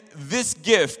win this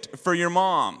gift for your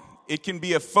mom. It can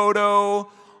be a photo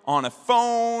on a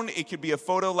phone. It could be a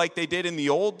photo like they did in the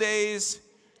old days.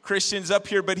 Christian's up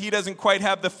here, but he doesn't quite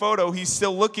have the photo. He's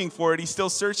still looking for it. He's still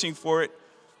searching for it.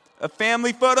 A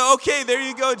family photo. Okay, there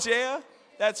you go, Jaya.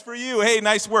 That's for you. Hey,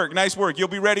 nice work, nice work. You'll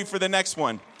be ready for the next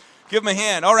one. Give him a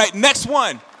hand. All right, next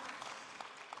one.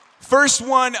 First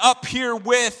one up here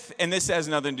with, and this has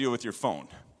nothing to do with your phone,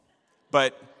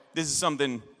 but this is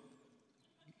something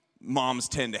moms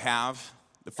tend to have.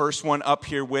 The first one up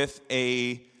here with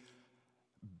a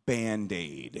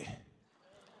Band-Aid.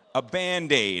 A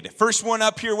Band-Aid. First one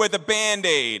up here with a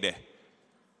Band-Aid.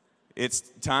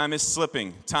 Time is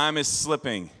slipping. Time is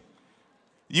slipping.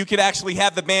 You could actually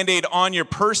have the Band-Aid on your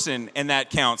person, and that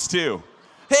counts too.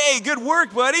 Hey, good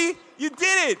work, buddy. You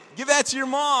did it. Give that to your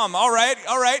mom. All right,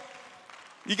 all right.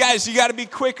 You guys, you got to be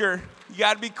quicker. You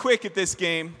got to be quick at this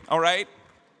game, all right?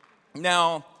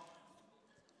 Now,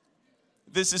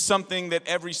 this is something that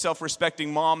every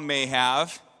self-respecting mom may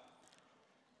have.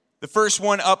 The first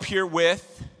one up here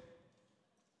with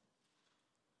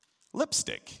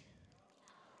lipstick.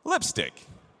 Lipstick,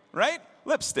 right?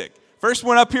 Lipstick. First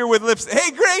one up here with lipstick.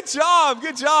 Hey, great job.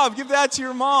 Good job. Give that to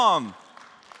your mom.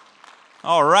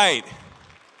 All right.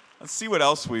 Let's see what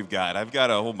else we've got. I've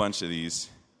got a whole bunch of these.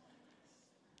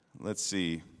 Let's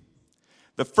see.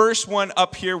 The first one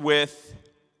up here with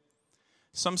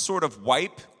some sort of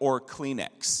wipe or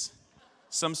Kleenex.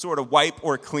 Some sort of wipe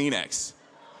or Kleenex.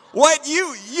 What?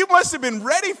 You must have been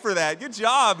ready for that. Good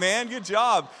job, man. Good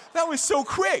job. That was so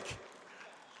quick.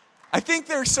 I think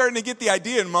they're starting to get the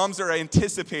idea, and moms are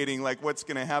anticipating what's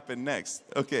going to happen next.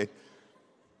 Okay.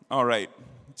 All right.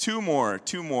 Two more.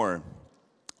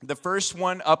 The first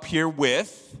one up here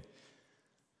with,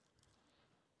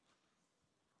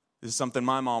 this is something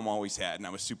my mom always had, and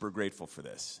I was super grateful for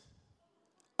this.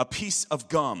 A piece of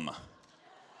gum.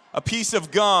 A piece of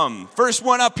gum. First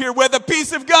one up here with a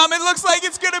piece of gum. It looks like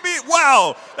it's going to be,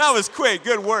 wow, that was quick.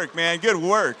 Good work, man. Good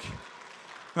work.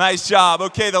 Nice job.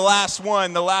 Okay, the last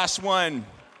one.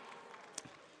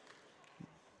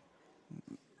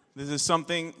 This is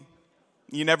something,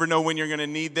 you never know when you're going to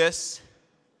need this.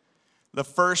 The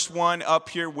first one up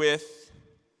here with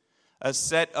a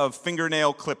set of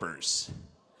fingernail clippers.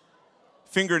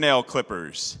 Fingernail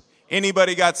clippers.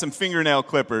 Anybody got some fingernail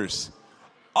clippers?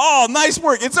 Oh, nice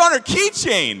work. It's on her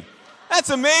keychain. That's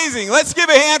amazing. Let's give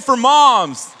a hand for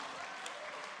moms.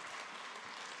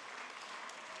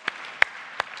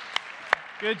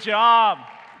 Good job.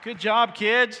 Good job,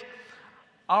 kids.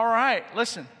 All right,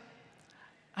 listen.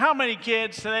 How many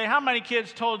kids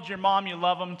told your mom you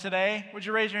love them today? Would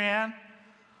you raise your hand?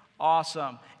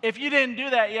 Awesome. If you didn't do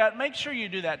that yet, make sure you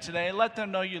do that today. Let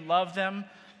them know you love them.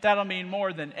 That'll mean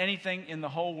more than anything in the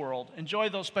whole world. Enjoy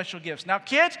those special gifts. Now,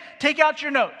 kids, take out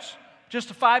your notes. Just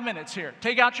 5 minutes here.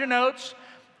 Take out your notes.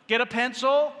 Get a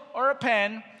pencil or a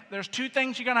pen. There's 2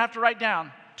 things you're going to have to write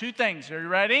down. 2 things. Are you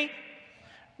ready?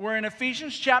 We're in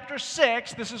Ephesians chapter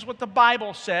 6. This is what the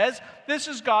Bible says. This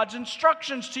is God's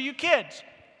instructions to you kids.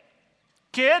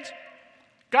 Kids,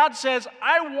 God says,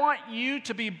 I want you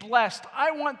to be blessed.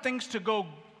 I want things to go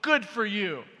good for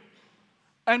you.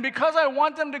 And because I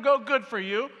want them to go good for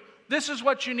you, this is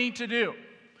what you need to do.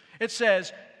 It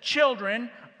says, children,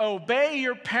 obey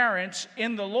your parents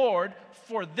in the Lord,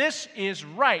 for this is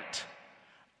right.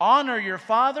 Honor your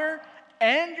father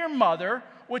and your mother,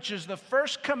 which is the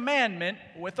first commandment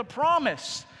with a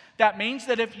promise. That means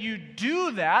that if you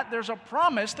do that, there's a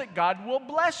promise that God will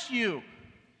bless you.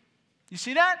 You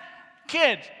see that?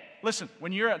 Kids, listen,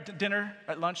 when you're at dinner,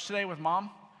 at lunch today with mom,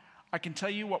 I can tell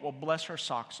you what will bless her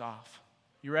socks off.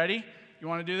 You ready? You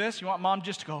want to do this? You want mom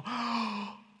just to go,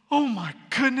 oh my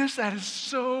goodness, that is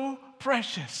so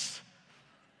precious.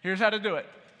 Here's how to do it.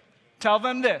 Tell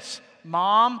them this.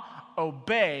 Mom,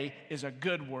 obey is a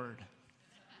good word.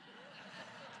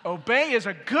 Obey is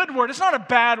a good word. It's not a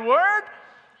bad word.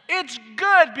 It's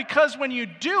good because when you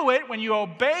do it, when you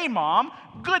obey mom,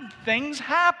 good things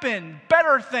happen.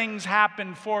 Better things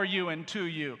happen for you and to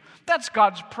you. That's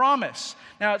God's promise.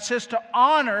 Now it says to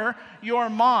honor your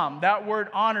mom. That word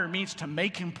honor means to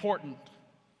make important.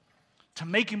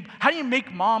 How do you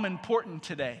make mom important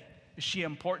today? Is she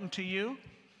important to you?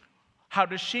 How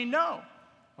does she know?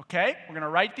 Okay, we're going to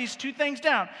write these two things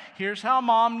down. Here's how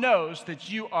mom knows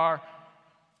that you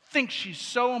think she's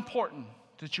so important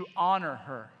that you honor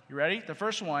her. You ready? The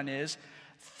first one is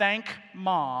thank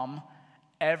mom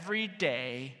every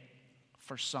day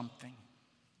for something.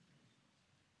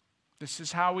 This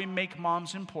is how we make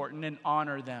moms important and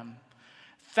honor them.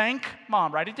 Thank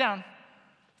mom. Write it down.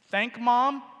 Thank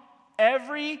mom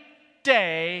every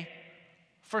day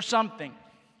for something.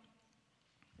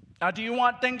 Now, do you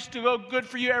want things to go good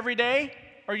for you every day?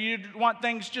 Or you want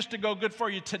things just to go good for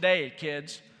you today,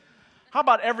 kids? How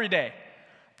about every day?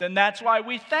 Then that's why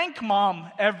we thank mom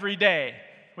every day.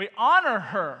 We honor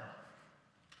her.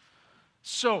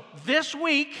 So this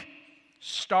week,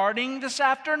 starting this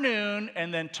afternoon,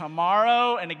 and then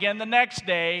tomorrow, and again the next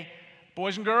day,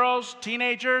 boys and girls,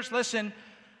 teenagers, listen,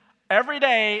 every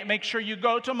day, make sure you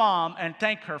go to mom and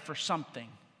thank her for something.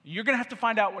 You're going to have to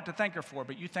find out what to thank her for,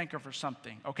 but you thank her for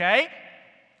something, okay?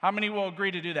 How many will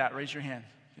agree to do that? Raise your hand.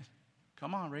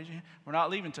 Come on, raise your hand. We're not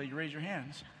leaving until you raise your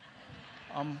hands.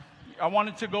 I want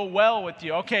it to go well with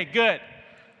you. Okay, good.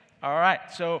 All right,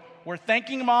 so we're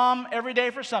thanking mom every day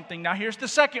for something. Now here's the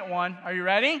second one. Are you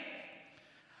ready?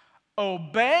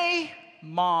 Obey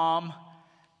mom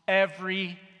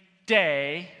every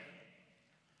day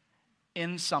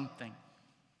in something.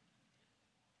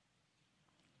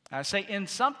 I say in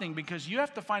something because you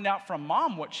have to find out from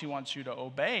mom what she wants you to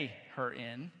obey her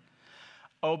in.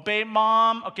 Obey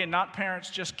mom. Okay, not parents,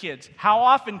 just kids. How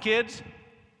often, kids?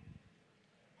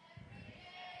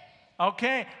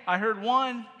 Okay, I heard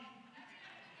one.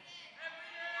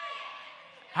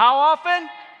 How often?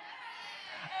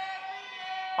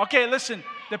 Okay, listen.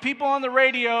 The people on the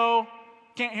radio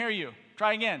can't hear you.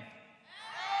 Try again.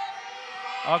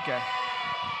 Okay.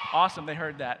 Awesome, they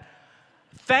heard that.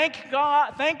 Thank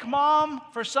God, thank mom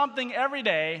for something every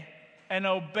day, and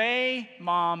obey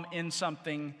mom in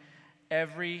something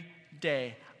every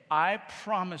day. I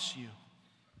promise you.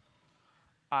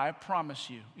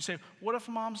 You say, what if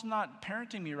mom's not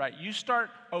parenting me right? You start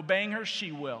obeying her,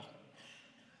 she will.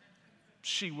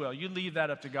 She will. You leave that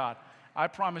up to God. I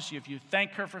promise you, if you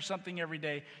thank her for something every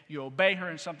day, you obey her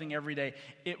in something every day,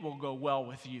 it will go well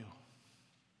with you.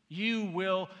 You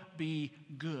will be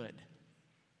good.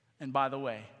 And by the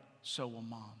way, so will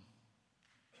mom.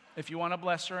 If you want to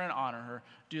bless her and honor her,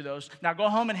 do those. Now go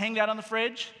home and hang that on the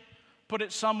fridge. Put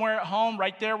it somewhere at home,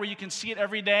 right there where you can see it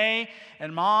every day.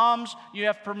 And moms, you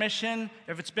have permission,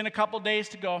 if it's been a couple days,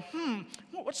 to go,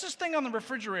 what's this thing on the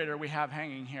refrigerator we have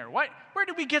hanging here? Where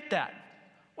did we get that?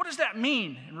 What does that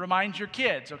mean? And remind your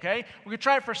kids, okay? We could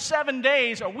try it for 7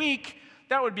 days, a week.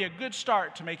 That would be a good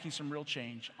start to making some real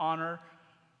change. Honor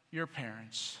your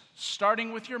parents.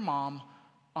 Starting with your mom,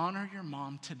 honor your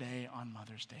mom today on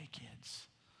Mother's Day, kids.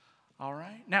 All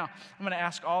right? Now, I'm going to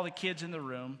ask all the kids in the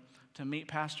room to meet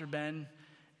Pastor Ben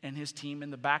and his team in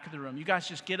the back of the room. You guys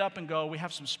just get up and go. We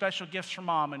have some special gifts for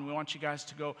mom, and we want you guys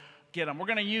to go get them. We're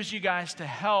going to use you guys to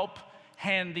help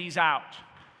hand these out,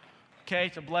 okay,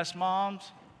 to bless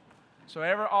moms. So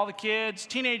all the kids,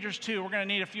 teenagers too, we're going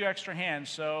to need a few extra hands.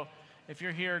 So if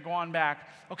you're here, go on back.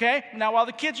 Okay? Now, while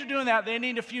the kids are doing that, they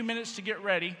need a few minutes to get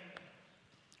ready.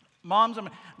 Moms, I'm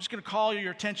just going to call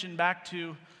your attention back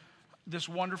to this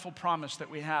wonderful promise that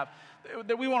we have,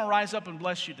 that we want to rise up and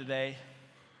bless you today,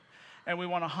 and we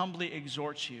want to humbly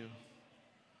exhort you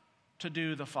to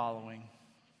do the following.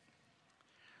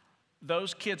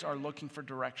 Those kids are looking for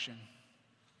direction.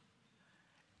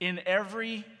 In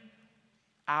every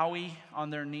owie on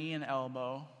their knee and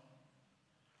elbow,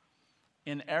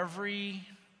 in every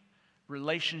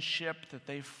relationship that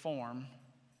they form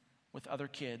with other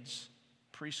kids,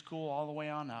 preschool all the way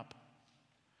on up,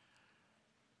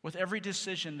 with every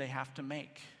decision they have to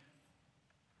make,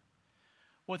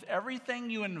 with everything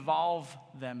you involve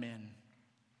them in,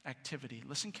 activity,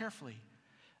 listen carefully,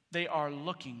 they are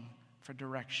looking for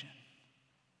direction.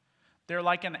 They're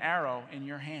like an arrow in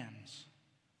your hands.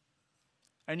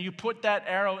 And you put that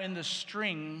arrow in the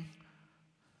string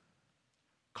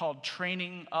called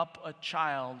training up a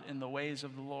child in the ways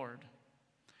of the Lord.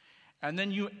 And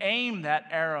then you aim that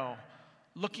arrow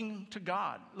looking to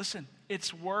God. Listen,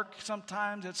 it's work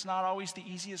sometimes. It's not always the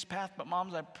easiest path. But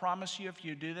moms, I promise you, if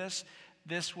you do this,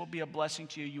 this will be a blessing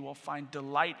to you. You will find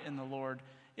delight in the Lord.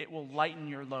 It will lighten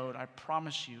your load. I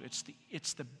promise you.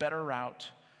 It's the better route.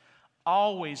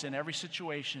 always in every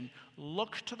situation,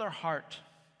 look to their heart.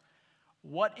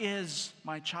 What is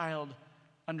my child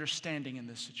understanding in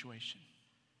this situation?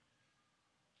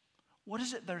 What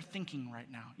is it they're thinking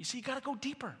right now? You see, you got to go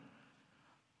deeper.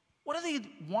 What are they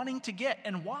wanting to get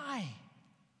and why?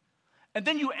 And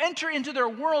then you enter into their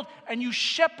world and you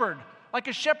shepherd, like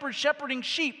a shepherd shepherding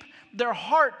sheep, their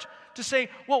heart to say,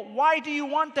 well, why do you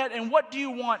want that and what do you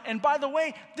want? And by the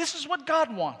way, this is what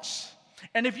God wants.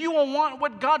 And if you will want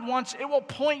what God wants, it will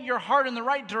point your heart in the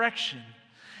right direction.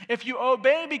 If you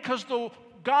obey because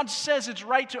God says it's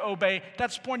right to obey,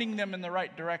 that's pointing them in the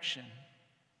right direction.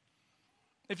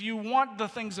 If you want the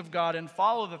things of God and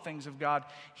follow the things of God,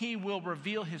 He will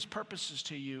reveal His purposes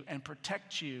to you and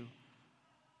protect you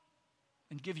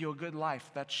and give you a good life.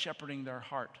 That's shepherding their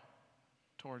heart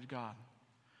towards God.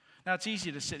 Now, it's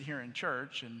easy to sit here in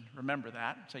church and remember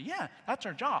that and say, yeah, that's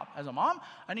our job. As a mom,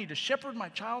 I need to shepherd my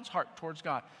child's heart towards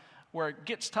God. Where it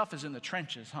gets tough is in the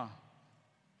trenches, huh?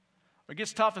 Where it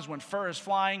gets tough is when fur is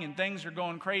flying and things are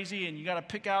going crazy and you got to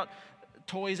pick out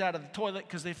toys out of the toilet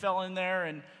because they fell in there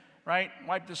and, right,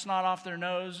 wipe the snot off their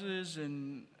noses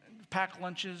and pack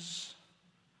lunches.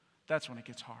 That's when it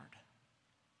gets hard.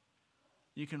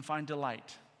 You can find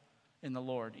delight in the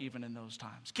Lord even in those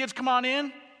times. Kids, come on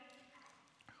in.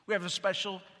 We have a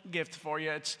special gift for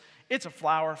you. It's a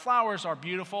flower. Flowers are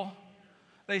beautiful.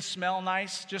 They smell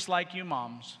nice, just like you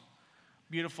moms.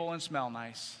 Beautiful and smell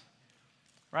nice.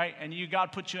 Right? And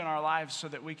God put you in our lives so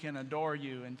that we can adore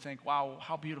you and think, wow,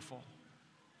 how beautiful.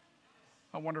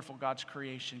 How wonderful God's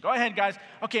creation. Go ahead, guys.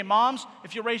 Okay, moms,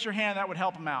 if you raise your hand, that would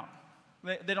help them out.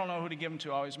 They don't know who to give them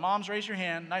to always. Moms, raise your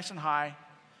hand, nice and high.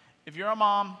 If you're a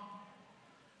mom,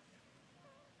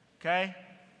 okay?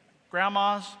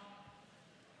 Grandmas.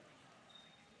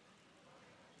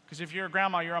 Because if you're a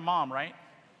grandma, you're a mom, right?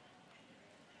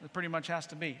 It pretty much has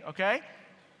to be, okay?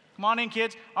 Come on in,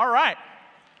 kids. All right.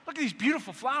 Look at these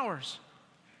beautiful flowers.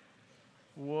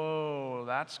 Whoa,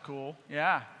 that's cool.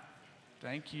 Yeah.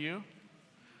 Thank you.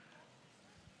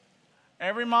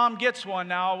 Every mom gets one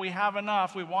now. We have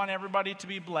enough. We want everybody to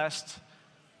be blessed.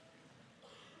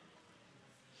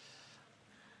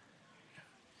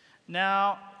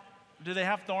 Now, do they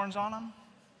have thorns on them?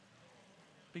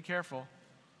 Be careful.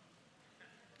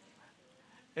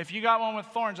 If you got one with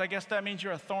thorns, I guess that means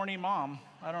you're a thorny mom.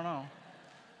 I don't know.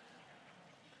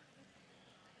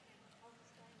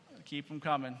 Keep them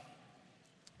coming.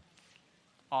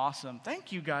 Awesome.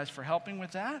 Thank you guys for helping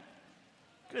with that.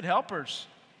 Good helpers.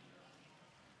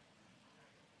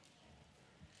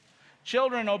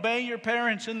 Children, obey your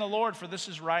parents in the Lord, for this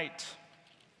is right.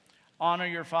 Honor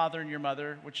your father and your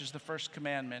mother, which is the first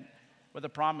commandment, with a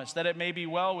promise that it may be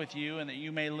well with you and that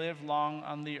you may live long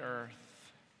on the earth.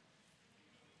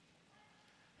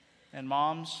 And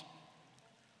moms,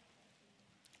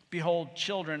 behold,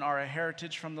 children are a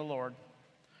heritage from the Lord.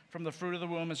 From the fruit of the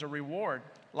womb is a reward,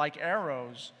 like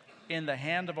arrows in the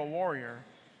hand of a warrior.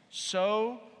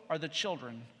 So are the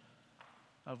children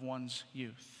of one's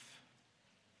youth.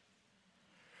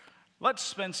 Let's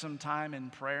spend some time in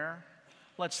prayer.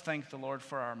 Let's thank the Lord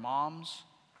for our moms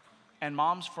and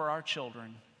moms for our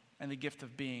children and the gift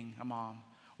of being a mom.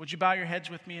 Would you bow your heads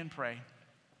with me and pray?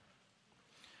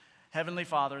 Heavenly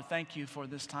Father, thank you for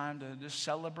this time to just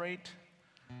celebrate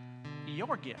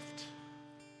your gift,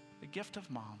 the gift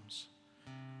of moms.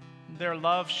 Their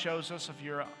love shows us of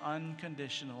your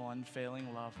unconditional,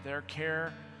 unfailing love. Their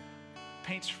care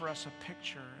paints for us a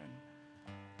picture and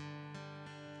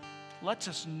lets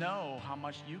us know how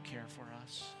much you care for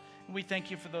us. And we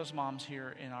thank you for those moms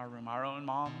here in our room, our own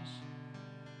moms.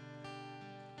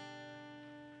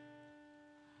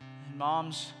 And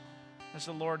moms, as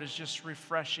the Lord is just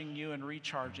refreshing you and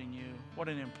recharging you, what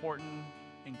an important,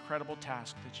 incredible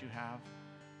task that you have.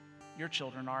 Your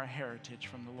children are a heritage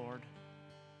from the Lord.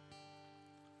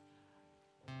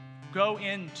 Go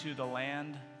into the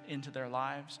land, into their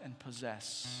lives, and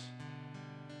possess.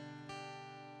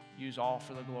 Use all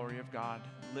for the glory of God.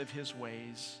 Live His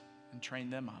ways and train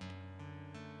them up.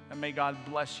 And may God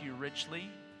bless you richly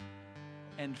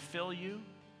and fill you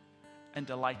and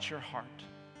delight your heart.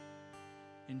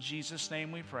 In Jesus'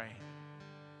 name we pray.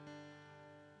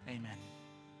 Amen.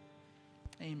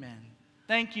 Amen.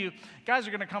 Thank you. Guys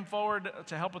are going to come forward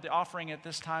to help with the offering at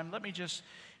this time. Let me just,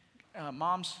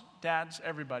 moms, dads,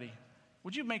 everybody,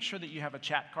 would you make sure that you have a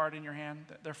chat card in your hand?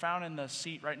 They're found in the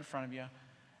seat right in front of you.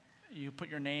 You put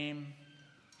your name,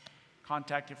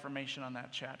 contact information on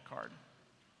that chat card.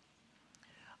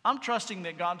 I'm trusting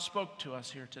that God spoke to us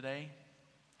here today.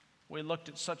 We looked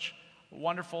at such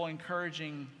wonderful,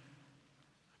 encouraging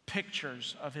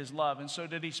pictures of His love. And so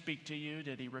did He speak to you?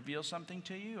 Did He reveal something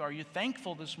to you? Are you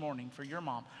thankful this morning for your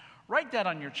mom? Write that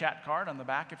on your chat card on the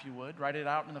back if you would. Write it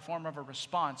out in the form of a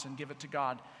response and give it to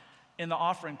God in the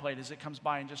offering plate as it comes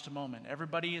by in just a moment.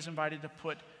 Everybody is invited to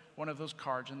put one of those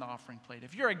cards in the offering plate.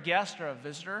 If you're a guest or a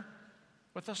visitor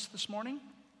with us this morning,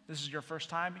 this is your first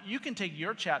time, you can take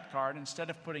your chat card instead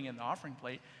of putting it in the offering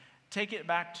plate, take it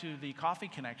back to the Coffee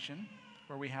Connection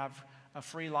where we have a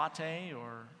free latte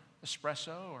or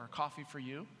espresso or coffee for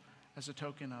you as a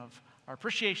token of our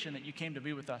appreciation that you came to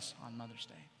be with us on Mother's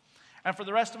Day. And for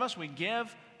the rest of us, we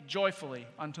give joyfully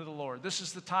unto the Lord. This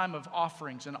is the time of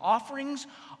offerings. And offerings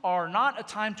are not a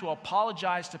time to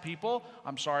apologize to people.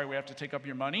 I'm sorry we have to take up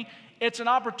your money. It's an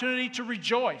opportunity to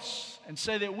rejoice and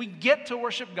say that we get to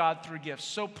worship God through gifts.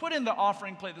 So put in the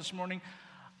offering plate this morning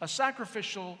a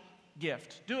sacrificial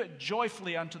gift. Do it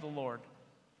joyfully unto the Lord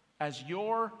as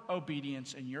your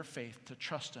obedience and your faith to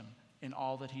trust Him in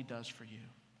all that He does for you.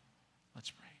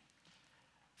 Let's pray.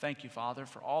 Thank you, Father,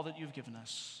 for all that you've given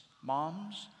us.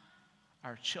 Moms,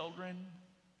 our children,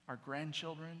 our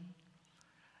grandchildren.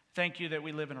 Thank you that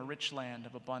we live in a rich land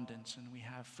of abundance and we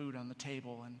have food on the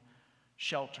table and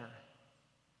shelter.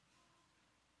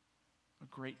 A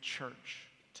great church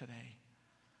today.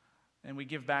 And we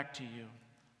give back to you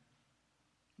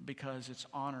because it's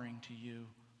honoring to you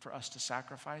for us to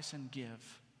sacrifice and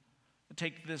give.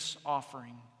 Take this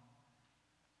offering,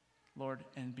 Lord,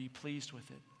 and be pleased with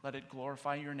it. Let it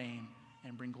glorify your name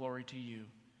and bring glory to you.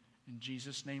 In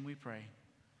Jesus' name we pray.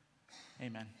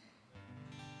 Amen.